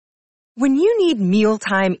When you need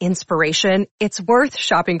mealtime inspiration, it's worth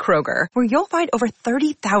shopping Kroger, where you'll find over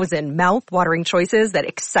 30,000 mouth-watering choices that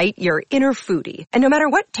excite your inner foodie. And no matter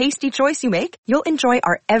what tasty choice you make, you'll enjoy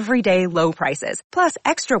our everyday low prices, plus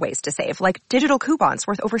extra ways to save, like digital coupons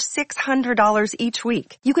worth over $600 each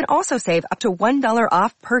week. You can also save up to $1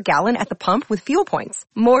 off per gallon at the pump with fuel points.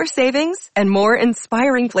 More savings and more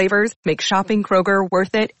inspiring flavors make shopping Kroger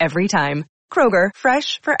worth it every time. Kroger,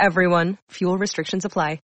 fresh for everyone. Fuel restrictions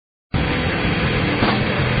apply.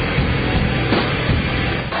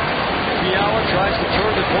 Tries to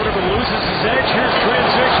turn the corner but loses his edge. Here's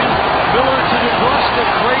transition. Miller to DeBrus to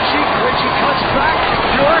Krejci. Krejci cuts back.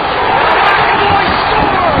 York. McAvoy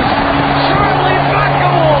scores! Charlie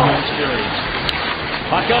McAvoy! Experience.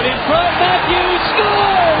 Puck out in front. Matthews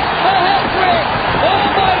scores! A hat trick! Oh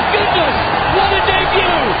my goodness! What a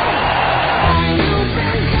debut!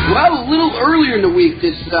 Well, a little earlier in the week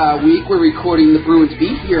this week, we're recording the Bruins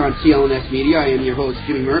Beat here on CLNS Media. I am your host,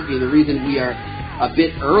 Jimmy Murphy, and the reason we are a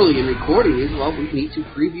bit early in recording is, well, we need to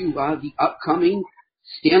preview the upcoming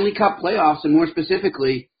Stanley Cup playoffs, and more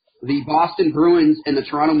specifically, the Boston Bruins and the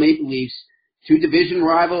Toronto Maple Leafs, two division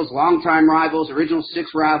rivals, longtime rivals, original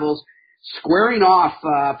six rivals, squaring off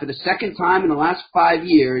for the second time in the last 5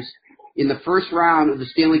 years in the first round of the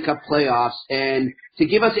Stanley Cup playoffs. And to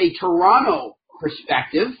give us a Toronto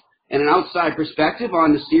perspective and an outside perspective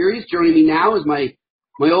on the series, joining me now is my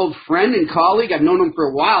old friend and colleague. I've known him for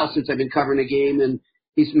a while since I've been covering the game, and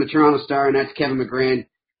he's from the Toronto Star, and that's Kevin McGran.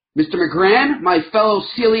 Mr. McGran, my fellow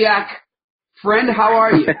celiac friend, how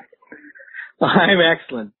are you? I'm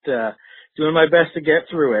excellent. Doing my best to get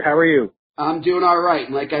through it. How are you? I'm doing all right.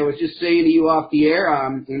 And like I was just saying to you off the air,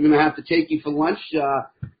 I'm going to have to take you for lunch to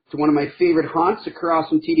one of my favorite haunts across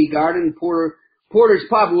from TD Garden, Porter's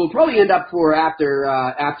Pub. We'll probably end up for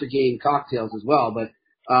after game cocktails as well, but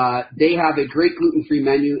they have a great gluten-free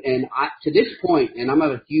menu, and to this point, and I'm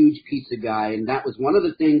a huge pizza guy, and that was one of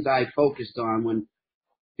the things I focused on when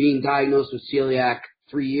being diagnosed with celiac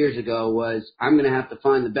 3 years ago was I'm going to have to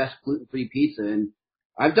find the best gluten-free pizza, and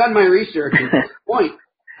I've done my research, and to this point,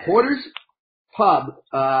 Porter's Pub,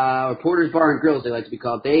 or Porter's Bar and Grill, as they like to be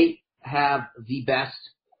called, they have the best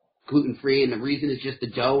gluten-free, and the reason is just the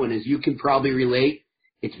dough, and as you can probably relate,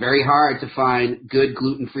 it's very hard to find good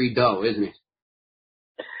gluten-free dough, isn't it?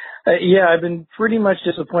 Yeah, I've been pretty much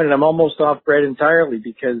disappointed. I'm almost off bread entirely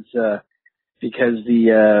because it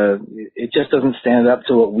just doesn't stand up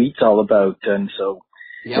to what wheat's all about. And so,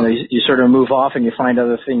 yep. You sort of move off and you find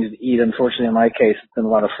other things to eat. Unfortunately, in my case, it's been a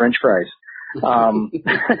lot of French fries. But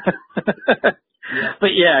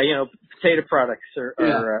yeah, potato products are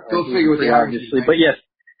go figure with the obviously. Right? But yes,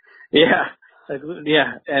 yeah.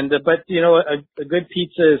 Yeah, but a good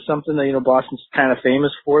pizza is something that Boston's kind of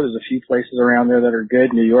famous for. There's a few places around there that are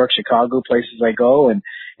good. New York, Chicago, places I go, and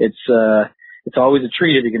it's always a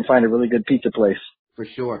treat if you can find a really good pizza place. For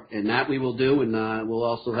sure, and that we will do, and we'll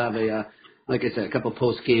also have like I said, a couple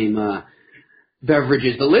post game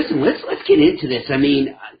beverages. But listen, let's get into this. I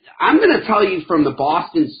mean, I'm going to tell you from the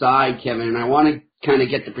Boston side, Kevin, and I want to kind of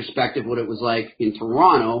get the perspective what it was like in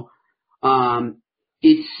Toronto.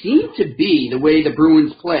 It seemed to be the way the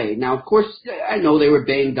Bruins played. Now, of course, I know they were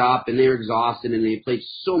banged up and they were exhausted and they played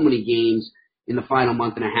so many games in the final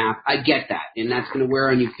month and a half. I get that, and that's going to wear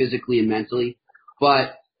on you physically and mentally.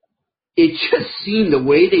 But it just seemed the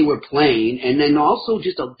way they were playing, and then also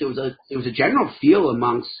just there was a general feel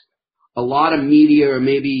amongst a lot of media or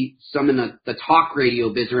maybe some in the talk radio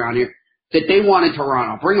biz around here that they wanted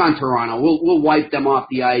Toronto. Bring on Toronto. We'll wipe them off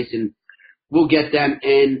the ice and we'll get them.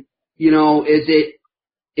 And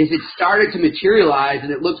as it started to materialize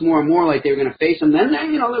and it looked more and more like they were going to face them, then there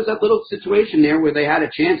was that little situation there where they had a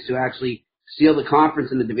chance to actually seal the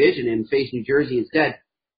conference in the division and face New Jersey instead.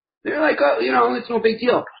 They're like, oh, it's no big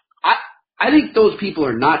deal. I think those people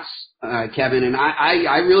are nuts, Kevin, and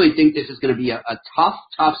I really think this is going to be a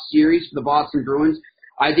tough series for the Boston Bruins.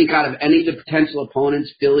 I think out of any of the potential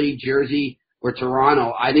opponents, Philly, Jersey, or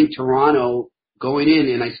Toronto, I think Toronto going in,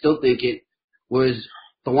 and I still think it was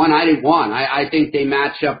the one I didn't want. I think they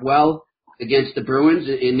match up well against the Bruins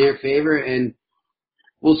in their favor, and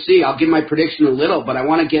we'll see. I'll give my prediction a little, but I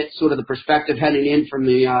want to get sort of the perspective heading in from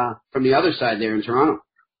the other side there in Toronto.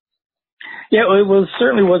 Yeah, it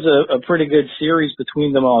certainly was a pretty good series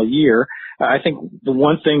between them all year. I think the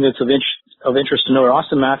one thing that's of interest to note,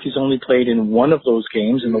 Austin Matthews only played in one of those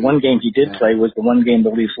games, and the one game he did play was the one game the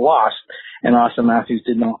Leafs lost, and Austin Matthews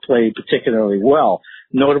did not play particularly well.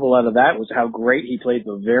 Notable out of that was how great he played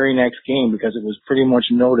the very next game, because it was pretty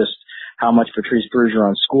much noticed how much Patrice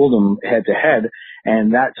Bergeron schooled him head-to-head,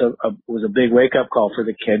 and that was a big wake-up call for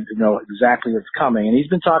the kid to know exactly what's coming. And he's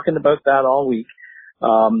been talking about that all week.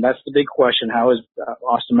 That's the big question. How is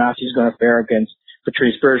Austin Matthews going to fare against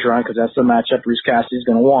Patrice Bergeron? Because that's the matchup Bruce Cassidy's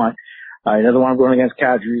going to want. Another one going against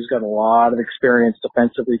Kadri, who's got a lot of experience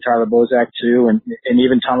defensively. Tyler Bozak too, and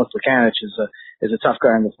even Thomas Plekanec is a tough guy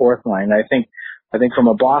on the fourth line. I think from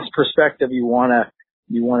a boss perspective, you want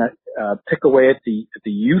to pick away at the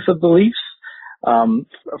youth of the Leafs. From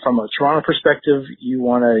a Toronto perspective, you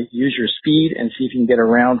want to use your speed and see if you can get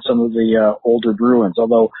around some of the older Bruins.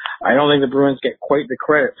 Although I don't think the Bruins get quite the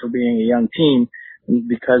credit for being a young team,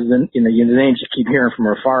 because the names you keep hearing from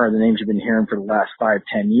afar are the names you've been hearing for the last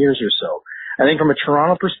 5-10 years or so. I think from a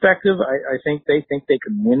Toronto perspective, I think they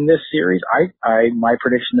can win this series. My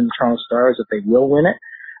prediction in the Toronto Star is that they will win it.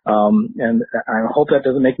 And I hope that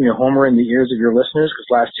doesn't make me a homer in the ears of your listeners, because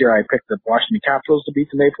last year I picked the Washington Capitals to beat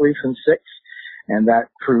the Maple Leafs in 6, and that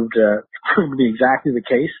proved to be exactly the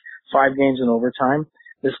case. 5 games in overtime.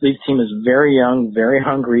 This Leafs team is very young, very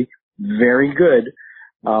hungry, very good.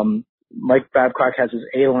 Mike Babcock has his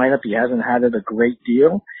A lineup. He hasn't had it a great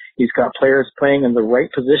deal. He's got players playing in the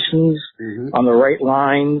right positions, on the right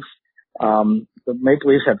lines. The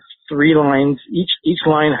Maple Leafs have 3 lines. Each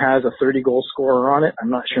line has a 30-goal scorer on it. I'm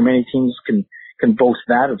not sure many teams can boast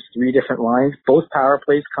that, of 3 different lines. Both power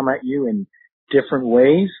plays come at you in different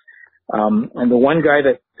ways. And the one guy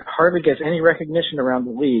that hardly gets any recognition around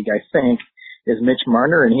the league, I think, is Mitch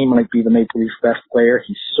Marner, and he might be the Maple Leafs' best player.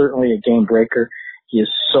 He's certainly a game breaker. He is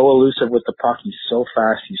so elusive with the puck. He's so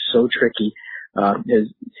fast. He's so tricky.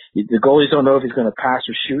 The goalies don't know if he's going to pass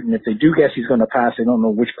or shoot, and if they do guess he's going to pass, they don't know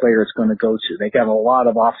which player it's going to go to. They got a lot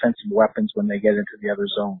of offensive weapons when they get into the other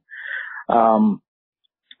zone.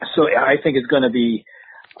 So I think it's going to be,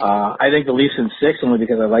 I think the Leafs in 6, only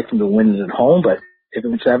because I like them to win it at home, but if it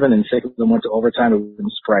was 7 and 6 of them went to overtime, it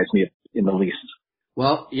wouldn't surprise me in the least.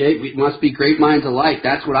 Well, yeah, it must be great minds alike.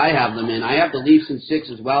 That's what I have them in. I have the Leafs in 6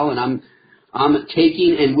 as well, and I'm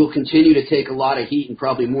taking and will continue to take a lot of heat, and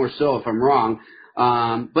probably more so if I'm wrong.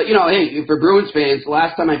 But, hey, for Bruins fans, the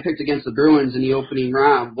last time I picked against the Bruins in the opening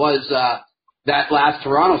round was that last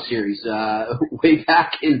Toronto series way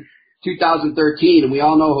back in 2013, and we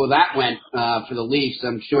all know how that went for the Leafs,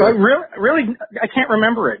 I'm sure. Really, I can't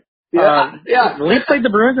remember it. Yeah. The Leafs played the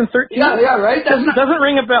Bruins in 13. Yeah, right. Doesn't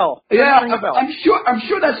ring a bell. I'm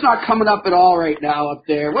sure that's not coming up at all right now up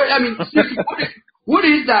there. Seriously, what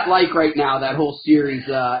is that like right now? That whole series,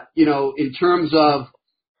 in terms of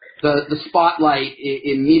the spotlight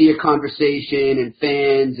in media conversation and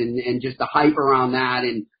fans and just the hype around that.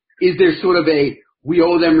 And is there sort of we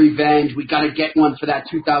owe them revenge, we got to get one for that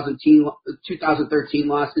 2013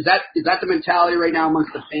 loss? Is that the mentality right now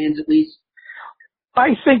amongst the fans at least?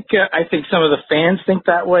 I think some of the fans think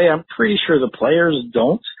that way. I'm pretty sure the players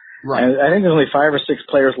don't. Right. And I think there's only 5 or 6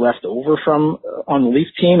 players left over on the Leaf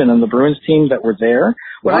team and on the Bruins team that were there.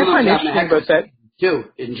 What I find interesting about that too,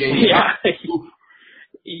 in James.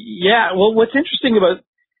 Yeah. Well, what's interesting about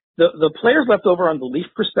the players left over on the Leaf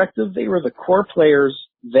perspective, they were the core players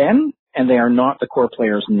then, and they are not the core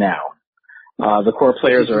players now. The core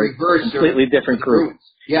players are a completely different group.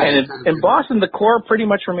 Yeah, and in Boston, the core pretty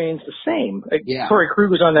much remains the same. Yeah. Torrey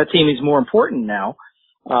Krug's on that team. He's more important now.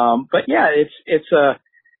 But yeah, the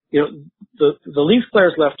Leafs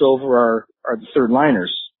players left over are the third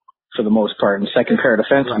liners for the most part, and second pair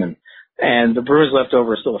defensemen. Right. And the Bruins left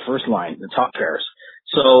over are still the first line, the top pairs.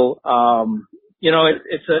 So, and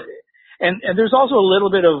there's also a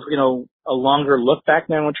little bit of, a longer look back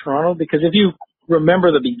now in Toronto, because if you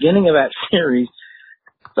remember the beginning of that series,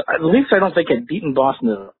 the Leafs, I don't think, had beaten Boston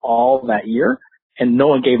at all that year, and no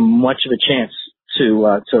one gave them much of a chance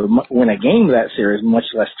to win a game that series, much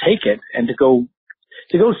less take it. And to go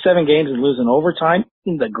 7 games and lose in overtime,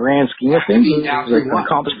 in the grand scheme of things, was an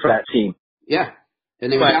accomplishment for that team. Yeah,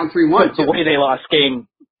 and they were down 3-1. The way they lost game,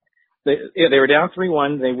 they were down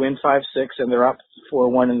 3-1. They win 5-6, and they're up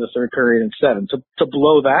 4-1 in the third period and 7. To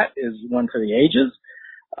blow that is one for the ages.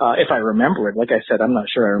 If I remember it. Like I said, I'm not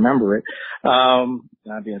sure I remember it.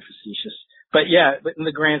 Not being facetious. But in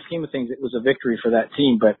the grand scheme of things, it was a victory for that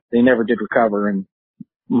team, but they never did recover, and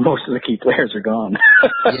most of the key players are gone.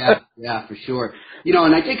 Yeah, for sure.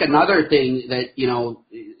 And I think another thing that,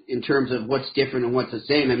 in terms of what's different and what's the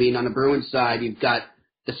same, on the Bruins side, you've got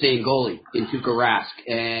the same goalie in Tuukka Rask,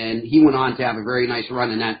 and he went on to have a very nice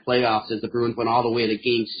run in that playoffs as the Bruins went all the way to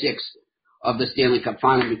Game 6 of the Stanley Cup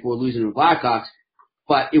Final before losing to the Blackhawks.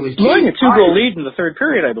 But it was blowing a 2-goal lead in the third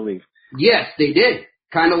period, I believe. Yes, they did.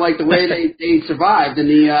 Kind of like the way they survived in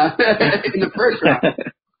the in the first round.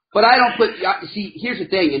 But I don't see, here's the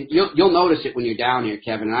thing, and you'll notice it when you're down here,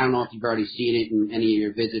 Kevin, and I don't know if you've already seen it in any of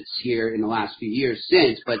your visits here in the last few years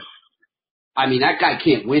since, but, that guy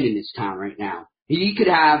can't win in this town right now. He could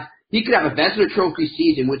have, he could have a Vezina Trophy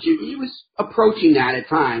season, which he was approaching that at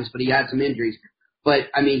times, but he had some injuries. But,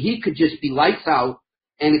 I mean, he could just be lights out,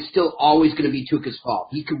 and it's still always going to be Tuukka's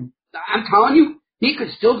fault. I'm telling you, he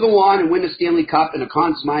could still go on and win the Stanley Cup and a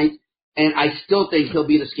Conn Smythe, and I still think he'll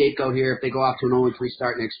be the scapegoat here if they go off to an 0-3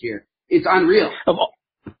 start next year. It's unreal.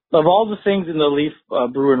 Of all the things in the Leaf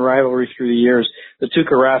Bruin rivalry through the years, the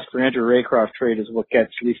Tuukka Rask for Andrew Raycroft trade is what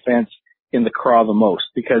gets Leaf fans in the craw the most,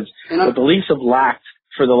 because what the Leafs have lacked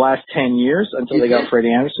for the last 10 years until they got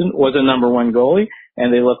Freddie Anderson was a number one goalie,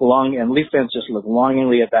 and Leaf fans just look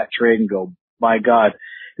longingly at that trade and go, my God.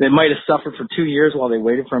 They might have suffered for 2 years while they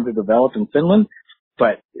waited for him to develop in Finland,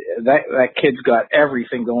 but that kid's got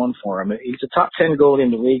everything going for him. He's a top 10 goalie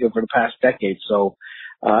in the league over the past decade, so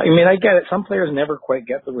I mean, I get it. Some players never quite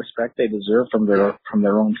get the respect they deserve from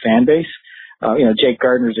their own fan base. Jake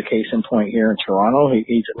Gardner's a case in point here in Toronto.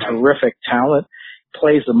 He's a terrific talent,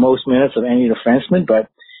 plays the most minutes of any defenseman, but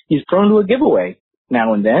he's prone to a giveaway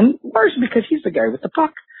now and then, largely because he's the guy with the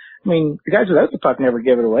puck. I mean, the guys without the puck never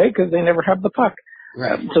give it away because they never have the puck.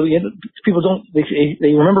 Right. So people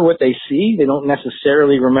they remember what they see. They don't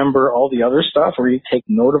necessarily remember all the other stuff, or you take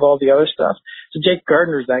note of all the other stuff. So Jake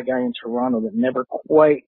Gardner's that guy in Toronto that never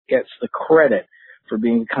quite gets the credit for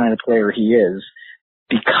being the kind of player he is,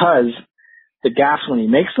 because the gaffes when he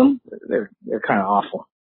makes them, they're kind of awful.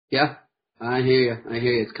 Yeah, I hear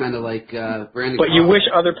you. It's kind of like Brandon. But you wish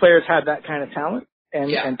other players had that kind of talent and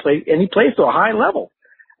he plays to a high level.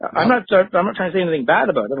 I'm not trying to say anything bad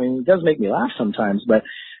about it. I mean, it does make me laugh sometimes, but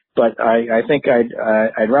I think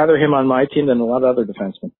I'd rather him on my team than a lot of other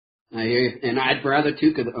defensemen. I hear you. And I'd rather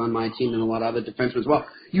Tuukka on my team than a lot of other defensemen as well.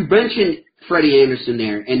 You mentioned Freddie Anderson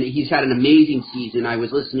there, and he's had an amazing season. I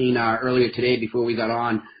was listening earlier today before we got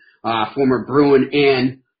on, former Bruin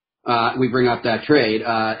and we bring up that trade,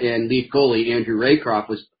 and Leaf goalie Andrew Raycroft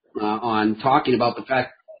was on talking about the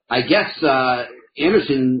fact, I guess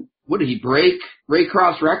Anderson, what did he break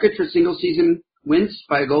Raycroft's record for single season wins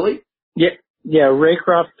by a goalie? Yeah,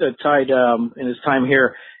 Raycroft tied in his time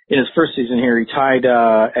here. In his first season here, he tied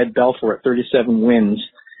Ed Belfour at 37 wins.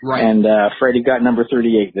 Right. And Freddie got number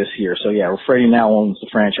 38 this year. So, Freddie now owns the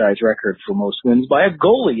franchise record for most wins by a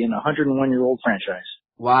goalie in a 101-year-old franchise.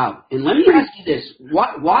 Wow. And let me ask you this.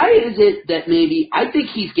 Why is it that maybe – I think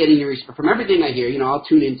he's getting the respect. From everything I hear, I'll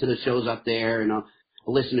tune into the shows up there and I'll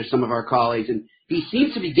listen to some of our colleagues, and he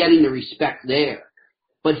seems to be getting the respect there.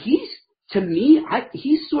 But he's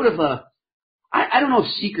sort of a – I don't know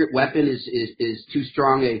if secret weapon is too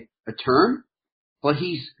strong a term, but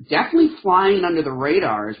he's definitely flying under the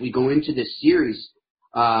radar as we go into this series,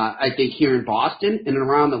 I think, here in Boston and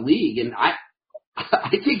around the league. And I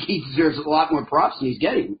think he deserves a lot more props than he's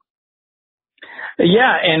getting.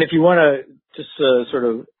 Yeah, and if you want to just sort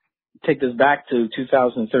of take this back to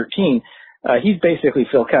 2013, he's basically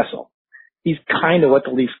Phil Kessel. He's kind of what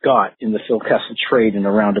the Leafs got in the Phil Kessel trade in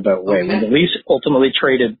a roundabout way. Okay. When the Leafs ultimately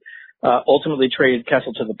traded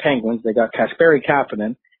Kessel to the Penguins, they got Kasperi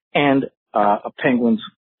Kapanen and a Penguins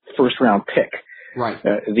first-round pick. Right.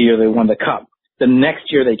 The year they won the Cup. The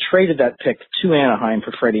next year they traded that pick to Anaheim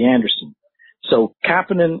for Freddie Anderson. So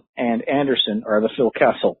Kapanen and Anderson are the Phil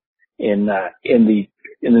Kessel in the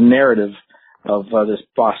narrative of this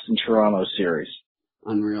Boston-Toronto series.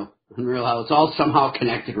 Unreal how it's all somehow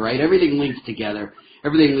connected, right? Everything links together.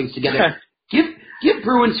 Give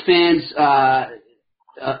Bruins fans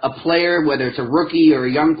a player, whether it's a rookie or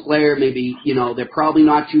a young player, maybe, they're probably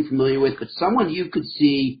not too familiar with, but someone you could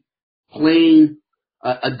see playing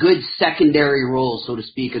a good secondary role, so to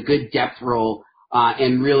speak, a good depth role,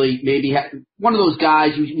 and really maybe one of those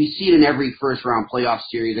guys, we see it in every first-round playoff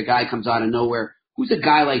series, a guy comes out of nowhere. Who's a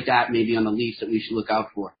guy like that maybe on the Leafs that we should look out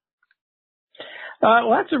for?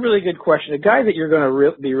 Well, that's a really good question. A guy that you're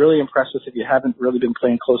going to be really impressed with if you haven't really been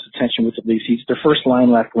paying close attention with the Leafs, he's their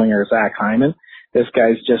first-line left winger, Zach Hyman. This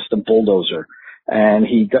guy's just a bulldozer, and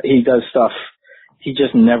he does stuff. He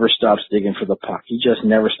just never stops digging for the puck. He just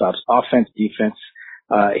never stops. Offense, defense.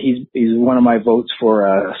 He's one of my votes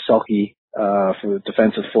for Selke for the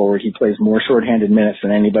defensive forward. He plays more shorthanded minutes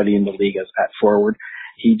than anybody in the league at forward.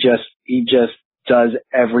 He just does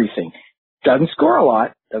everything. Doesn't score a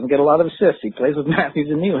lot. Doesn't get a lot of assists. He plays with Matthews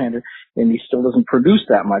and Nylander, and he still doesn't produce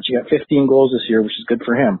that much. He got 15 goals this year, which is good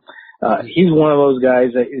for him. He's one of those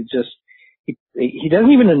guys that is just. He doesn't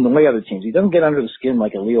even annoy other teams. He doesn't get under the skin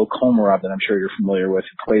like a Leo Komarov that I'm sure you're familiar with,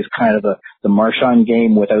 who plays kind of the Marchand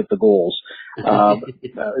game without the goals.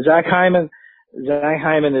 Zach Hyman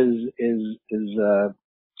is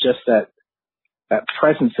just that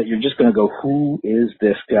presence that you're just going to go, who is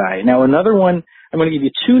this guy? Now, another one, I'm going to give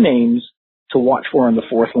you two names to watch for on the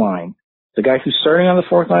fourth line. The guy who's starting on the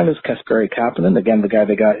fourth line is Kasperi Kapanen, again, the guy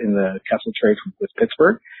they got in the Kessel trade with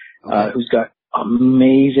Pittsburgh, who's got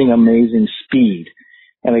amazing speed.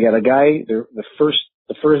 And they got a guy, the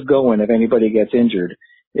first go-in if anybody gets injured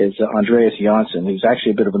is Andreas Janssen, who's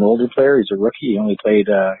actually a bit of an older player. He's a rookie. He only played,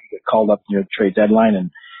 he got called up near the trade deadline,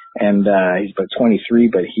 and he's about 23,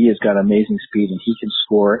 but he has got amazing speed and he can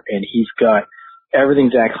score, and he's got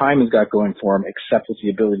everything Zach Hyman's got going for him except with the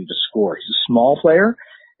ability to score. He's a small player,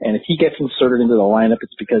 and if he gets inserted into the lineup,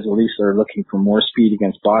 it's because at least they're looking for more speed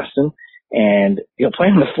against Boston, and he'll play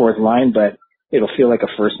on the fourth line, but it'll feel like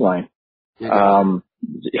a first line.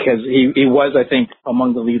 Because he was, I think,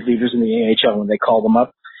 among the leaders in the AHL when they called him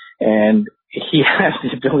up, and he has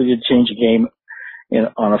the ability to change a game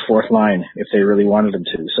on a fourth line if they really wanted him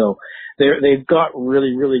to. So they've got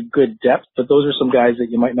really good depth, but those are some guys that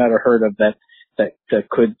you might not have heard of that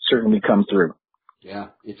could certainly come through. Yeah,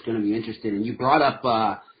 it's going to be interesting. And you brought up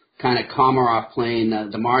kind of Komarov playing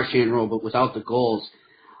the Marchand role, but without the goals.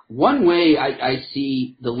 One way I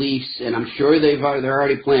see the Leafs, and I'm sure they're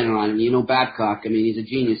already planning on it. You know, Babcock, I mean, he's a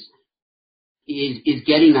genius. Is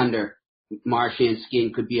getting under Marchand's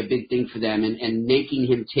skin could be a big thing for them, and making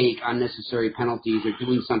him take unnecessary penalties or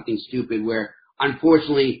doing something stupid where,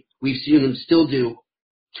 unfortunately, we've seen him still do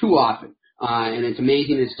too often. And it's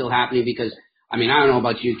amazing it's still happening because, I mean, I don't know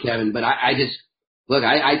about you, Kevin, but I just, look,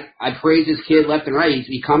 I praise this kid left and right.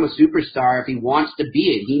 He's become a superstar if he wants to be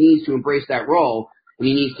it. He needs to embrace that role, and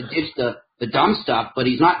he needs to ditch the dumb stuff, but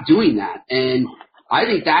he's not doing that. And I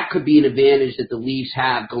think that could be an advantage that the Leafs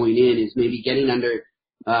have going in, is maybe getting under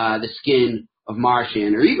the skin of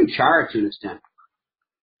Marchand or even Chara to an extent.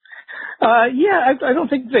 I don't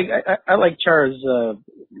think I like Chara's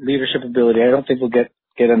leadership ability. I don't think we'll get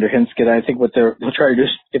under his skin. I think what they'll try to do is,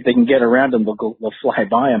 if they can get around him, they'll fly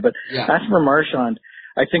by him. But as for Marchand,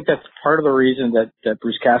 I think that's part of the reason that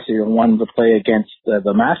Bruce Cassidy wanted to play against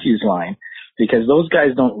the Matthews line, because those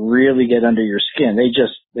guys don't really get under your skin.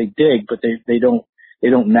 They dig, but they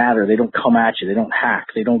don't matter. They don't come at you. They don't hack.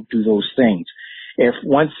 They don't do those things. If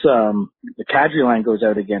once the Kadri line goes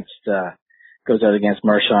out against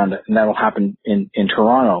Marchand, and that'll happen in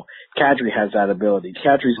Toronto, Kadri has that ability.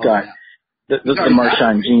 Kadri's got the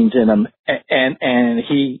Marchand genes in him, and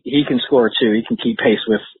he can score too. He can keep pace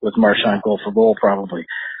with Marchand goal for goal probably.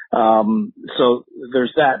 So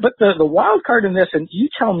there's that. But the wild card in this, and you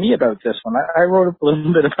tell me about this one, I wrote a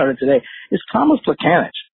little bit about it today, is Thomas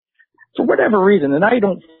Plekanec. For whatever reason, and I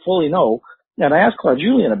don't fully know, and I asked Claude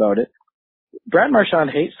Julien about it, Brad Marchand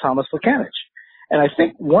hates Thomas Plekanec. And I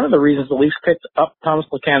think one of the reasons the Leafs picked up Thomas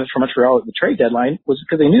Plekanec from Montreal at the trade deadline was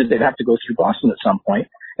because they knew they'd have to go through Boston at some point.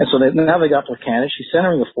 And so now they got Plekanec. He's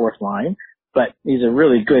centering the fourth line, but he's a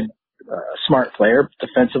really good, smart player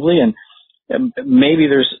defensively. And maybe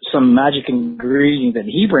there's some magic ingredient that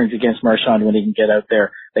he brings against Marchand when he can get out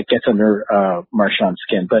there that gets under Marchand's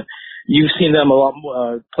skin. But you've seen them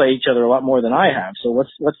play each other a lot more than I have. So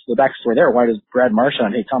what's the backstory there? Why does Brad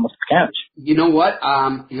Marchand hate Thomas Plekanec? You know what?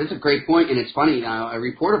 That's a great point, and it's funny. A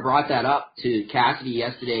reporter brought that up to Cassidy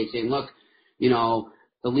yesterday, saying, look, you know,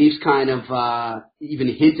 the Leafs kind of even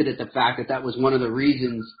hinted at the fact that was one of the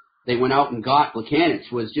reasons they went out and got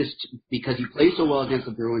Plekanec, was just because he plays so well against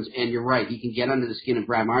the Bruins, and you're right, he can get under the skin of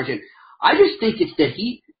Brad Marchand. I just think it's that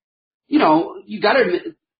he, you know, you got to admit,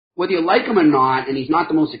 whether you like him or not, and he's not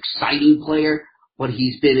the most exciting player, but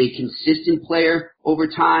he's been a consistent player over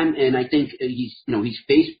time, and I think he's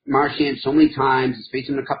faced Marchand so many times. He's faced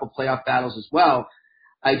him in a couple of playoff battles as well.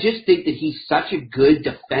 I just think that he's such a good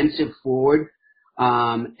defensive forward,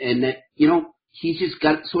 and that, you know, he's just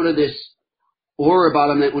got sort of this aura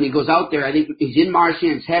about him that when he goes out there, I think he's in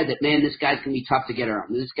Marchand's head that, man, this guy's going to be tough to get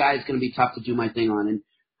around. This guy's going to be tough to do my thing on. And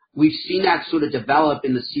we've seen that sort of develop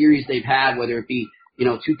in the series they've had, whether it be, you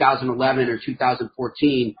know, 2011 or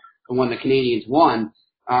 2014, the one the Canadians won,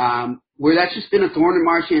 where that's just been a thorn in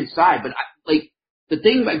Marchand's side. But, the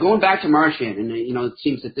thing by going back to Marchand, and, you know, it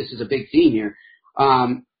seems that this is a big theme here,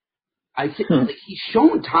 I think he's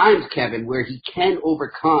shown times, Kevin, where he can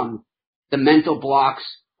overcome the mental blocks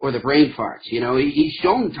or the brain farts. You know, he's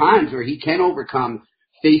shown times where he can overcome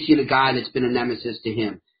facing a guy that's been a nemesis to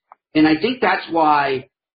him. And I think that's why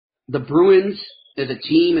the Bruins, as a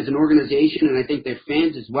team, as an organization, and I think their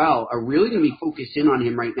fans as well, are really going to be focused in on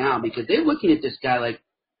him right now, because they're looking at this guy like,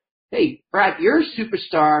 hey, Brad, you're a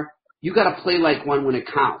superstar. You got to play like one when it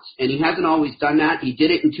counts. And he hasn't always done that. He did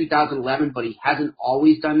it in 2011, but he hasn't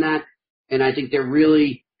always done that. And I think they're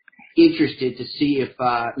really interested to see if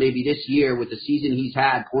maybe this year, with the season he's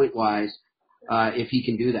had point-wise, if he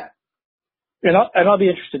can do that. And I'll be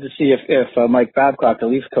interested to see if Mike Babcock, the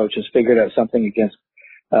Leafs coach, has figured out something against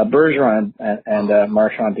Bergeron and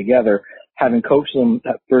Marchand together. having coached them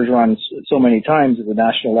at Bergeron so many times at the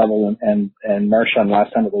national level and Marchand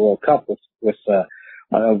last time at the World Cup with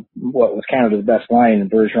what was Canada's best line in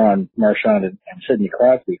Bergeron, Marchand, and Sidney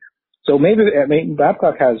Crosby. So maybe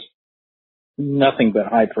Babcock has nothing but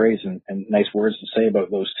high praise and nice words to say about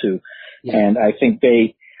those two. Yeah. And I think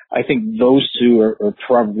those two are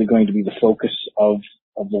probably going to be the focus of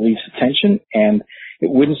the Leafs' attention. And it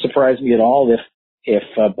wouldn't surprise me at all if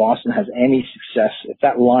Boston has any success, if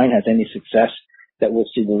that line has any success, that we'll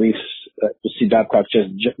see the Leafs, we'll see Babcock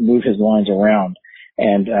just move his lines around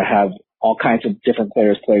and have all kinds of different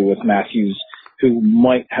players play with Matthews, who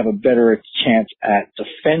might have a better chance at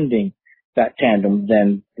defending that tandem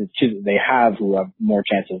than the two that they have, who have more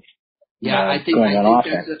chance of going on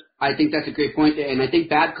offense. I think that's a great point, and I think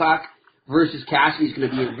Babcock versus Cassidy is going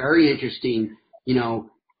to be a very interesting,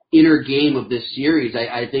 inner game of this series.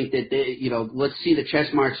 I think that they, let's see the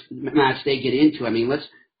chess match they get into. I mean,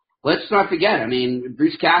 let's not forget. I mean,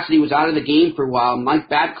 Bruce Cassidy was out of the game for a while. Mike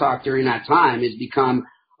Babcock during that time has become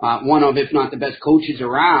one of, if not the best coaches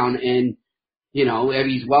around, and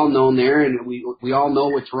he's well known there, and we all know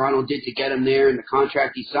what Toronto did to get him there and the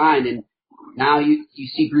contract he signed. And now you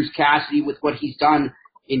see Bruce Cassidy with what he's done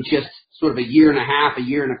in just sort of a year and a half, a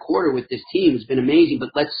year and a quarter with this team. It's been amazing.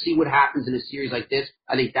 But let's see what happens in a series like this.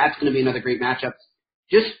 I think that's going to be another great matchup.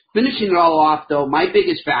 Just finishing it all off, though, my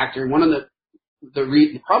biggest factor, one of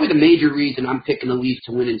probably the major reason I'm picking the Leafs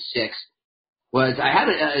to win in 6, was I had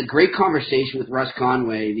a great conversation with Russ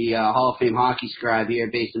Conway, the Hall of Fame hockey scribe here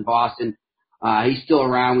based in Boston. He's still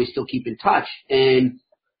around. We still keep in touch. And,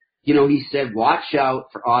 he said, watch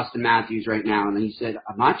out for Austin Matthews right now. And he said,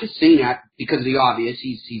 I'm not just saying that because of the obvious.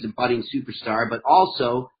 He's a budding superstar, but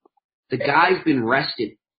also the guy's been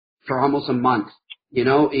rested for almost a month. He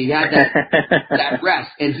had that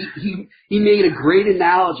rest. And he made a great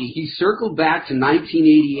analogy. He circled back to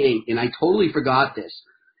 1988, and I totally forgot this.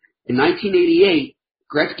 In 1988,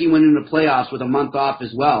 Gretzky went into the playoffs with a month off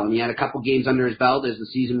as well, and he had a couple games under his belt as the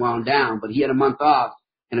season wound down, but he had a month off.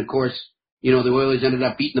 And, of course, the Oilers ended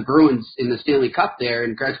up beating the Bruins in the Stanley Cup there,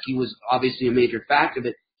 and Gretzky was obviously a major factor,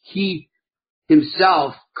 but he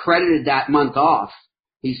himself credited that month off.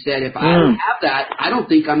 He said, if I don't have that, I don't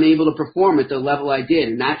think I'm able to perform at the level I did,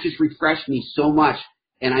 and that just refreshed me so much,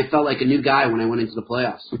 and I felt like a new guy when I went into the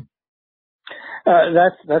playoffs.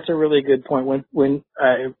 That's a really good point.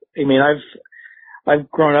 I've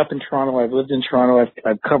grown up in Toronto. I've lived in Toronto.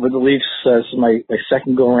 I've covered the Leafs. This is my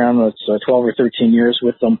second go around. It's 12 or 13 years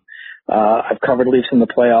with them. I've covered Leafs in the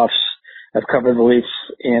playoffs. I've covered the Leafs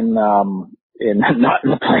in not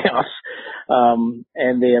in the playoffs.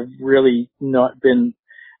 And they have really not been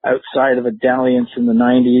outside of a dalliance in the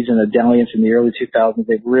 90s and a dalliance in the early 2000s.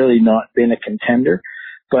 They've really not been a contender.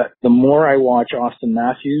 But the more I watch Austin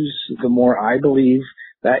Matthews, the more I believe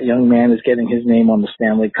that young man is getting his name on the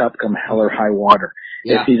Stanley Cup come hell or high water.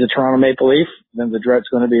 Yeah. If he's a Toronto Maple Leaf, then the dread's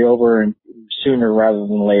going to be over and sooner rather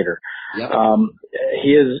than later. Yep.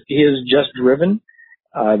 He is just driven.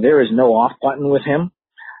 There is no off button with him.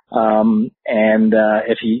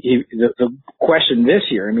 If the question this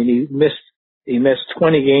year, I mean, he missed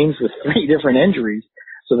 20 games with 3 different injuries.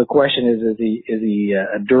 So the question is he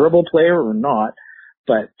a durable player or not?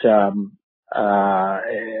 But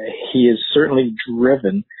he is certainly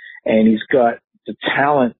driven, and he's got the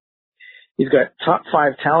talent. He's got top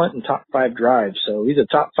 5 talent and top 5 drive. So he's a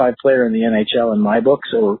top 5 player in the NHL in my books,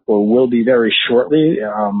 or will be very shortly.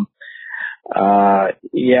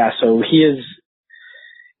 So he is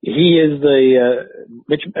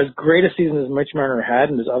as great a season as Mitch Marner had,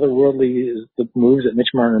 and as otherworldly as the moves that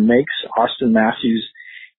Mitch Marner makes, Austin Matthews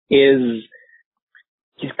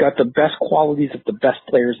he's got the best qualities of the best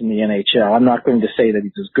players in the NHL. I'm not going to say that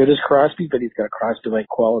he's as good as Crosby, but he's got Crosby-like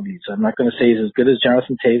qualities. I'm not going to say he's as good as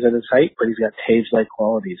Jonathan Toews at his height, but he's got Toews-like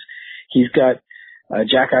qualities. He's got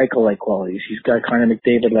Jack Eichel-like qualities. He's got Connor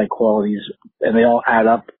McDavid-like qualities, and they all add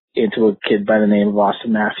up into a kid by the name of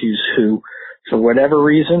Austin Matthews, who, for whatever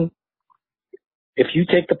reason, if you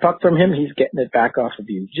take the puck from him, he's getting it back off of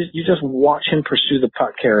you. You just watch him pursue the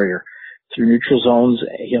puck carrier through neutral zones.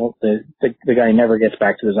 The guy never gets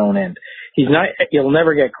back to his own end. He'll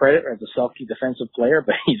never get credit as a selfie defensive player,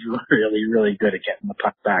 but he's really, really good at getting the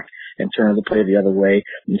puck back and turning the play the other way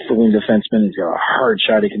and fooling defensemen. He's got a hard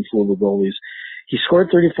shot. He can fool the goalies. He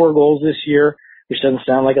scored 34 goals this year, which doesn't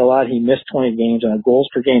sound like a lot. He missed 20 games on a goals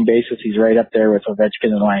per game basis. He's right up there with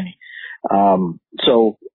Ovechkin and Laine.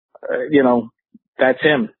 That's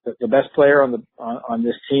him, the best player on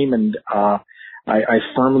this team. And, I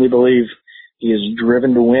firmly believe he is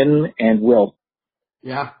driven to win and will.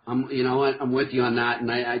 Yeah, I'm with you on that,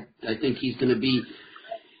 and I think he's going to be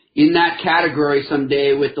in that category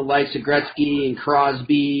someday with the likes of Gretzky and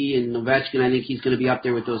Crosby and Ovechkin. I think he's going to be up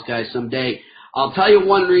there with those guys someday. I'll tell you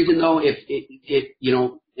one reason, though, if you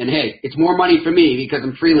know, and hey, it's more money for me because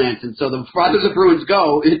I'm freelancing. So the farther the Bruins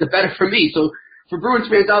go, the better for me. So for Bruins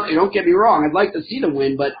fans out there, don't get me wrong, I'd like to see them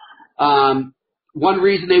win, but one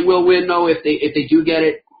reason they will win, though, if they do get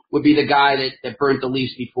it, would be the guy that burnt the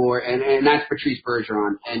Leafs before, and that's Patrice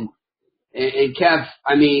Bergeron. And Kev,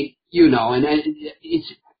 I mean, you know, and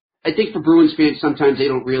it's, I think for Bruins fans, sometimes they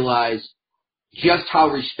don't realize just how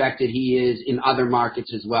respected he is in other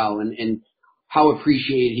markets as well, and how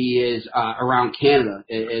appreciated he is around Canada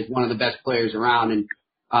as one of the best players around. And,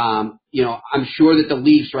 you know, I'm sure that the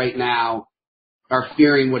Leafs right now are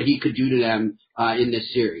fearing what he could do to them in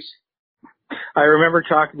this series. I remember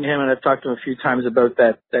talking to him, and I've talked to him a few times about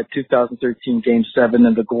that 2013 Game 7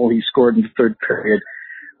 and the goal he scored in the third period.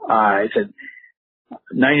 I said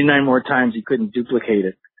 99 more times he couldn't duplicate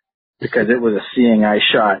it because it was a seeing eye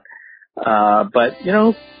shot. But, you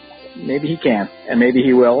know, maybe he can, and maybe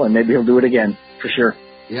he will, and maybe he'll do it again for sure.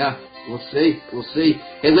 Yeah, we'll see. We'll see.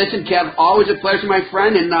 Hey, listen, Kev, always a pleasure, my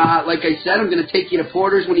friend. And like I said, I'm going to take you to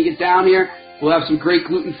Porter's when you get down here. We'll have some great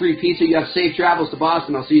gluten-free pizza. You have safe travels to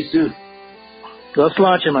Boston. I'll see you soon. Go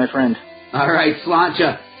Sláinte, my friend. All right,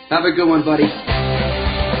 Sláinte. Have a good one, buddy.